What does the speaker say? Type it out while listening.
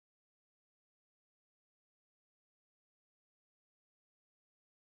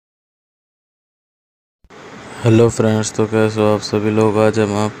Hello friends, तो कैसे हो आप सभी लोग। आज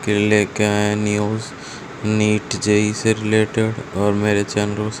हम आपके लिए लेके आए हैं न्यूज़ नीट जेई से रिलेटेड, और मेरे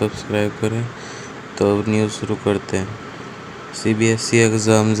चैनल को सब्सक्राइब करें। तो अब न्यूज़ शुरू करते हैं। CBSE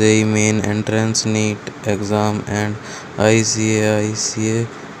exam, JEE main entrance, NEET exam and ICA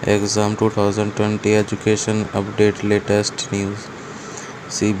exam 2020 education update. Latest news: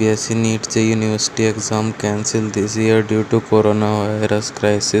 CBSE NEET JEE University exam cancelled this year due to coronavirus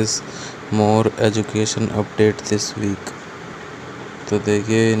crisis. More education update this week. तो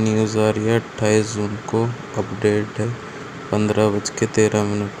देखिए, news आ रही है 28 जून को। Update है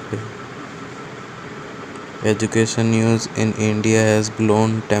 15:13 पे। Education news in India has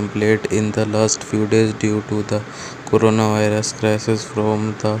blown template in the last few days due to the coronavirus crisis. From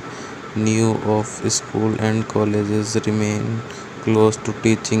the new of school and colleges remain close to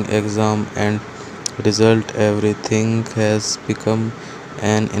teaching exam and result, everything has become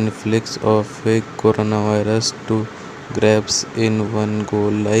an influx of fake coronavirus to grabs in one go.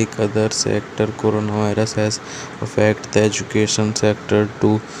 Like other sector, coronavirus has affected the education sector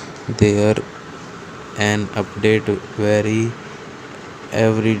too. There an update vary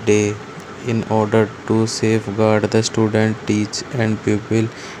every day in order to safeguard the student, teach and people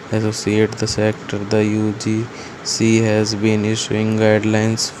associate the sector. The UGC has been issuing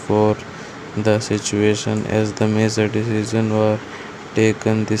guidelines for the situation as the major decision were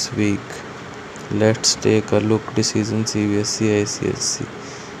taken this week. Let's take a look decision CBSE ICSE।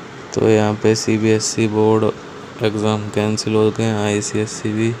 तो यहाँ पे CBSE board exam cancel हो गए,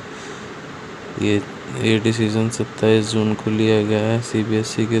 ICSE भी। ये decision 27 जून को लिया गया है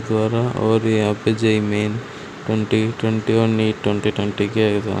CBSE के द्वारा। और यहाँ पे जेई मेन 2020 और नीट 2020 के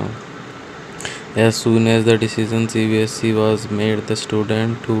exam. As soon as the decision CBSE was made, the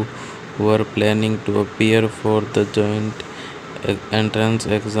students who were planning to appear for the joint entrance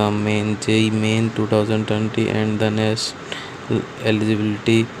exam main JEE Main 2020 and the national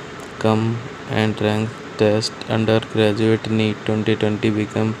eligibility cum entrance test undergraduate NEET 2020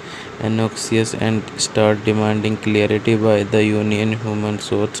 become anxious and start demanding clarity by the Union Human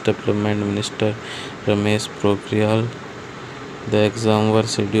Resource Development Minister Ramesh Pokhriyal. The exam were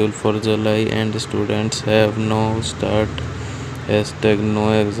scheduled for July and students have now started #No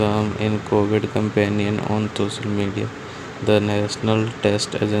Exam in COVID campaign on social media. The National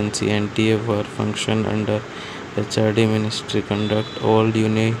Test Agency (NTA) were function under HRD Ministry conduct all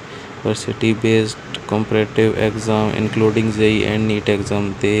university-based comparative exam including JEE and NEET exam.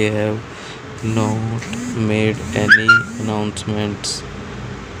 They have not made any announcements.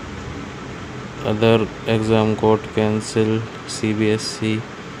 Other exam got cancelled. CBSE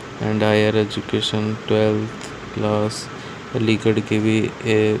and higher education 12th class Aligarh के भी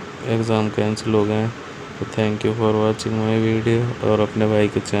exam cancel हो गए हैं। तो thank you for watching my video, और अपने भाई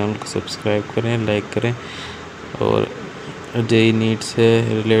के चैनल को सब्सक्राइब करें, लाइक करें, और जेई नीट से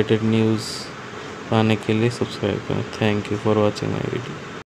रिलेटेड न्यूज़ पाने के लिए सब्सक्राइब करें। Thank you for watching my video.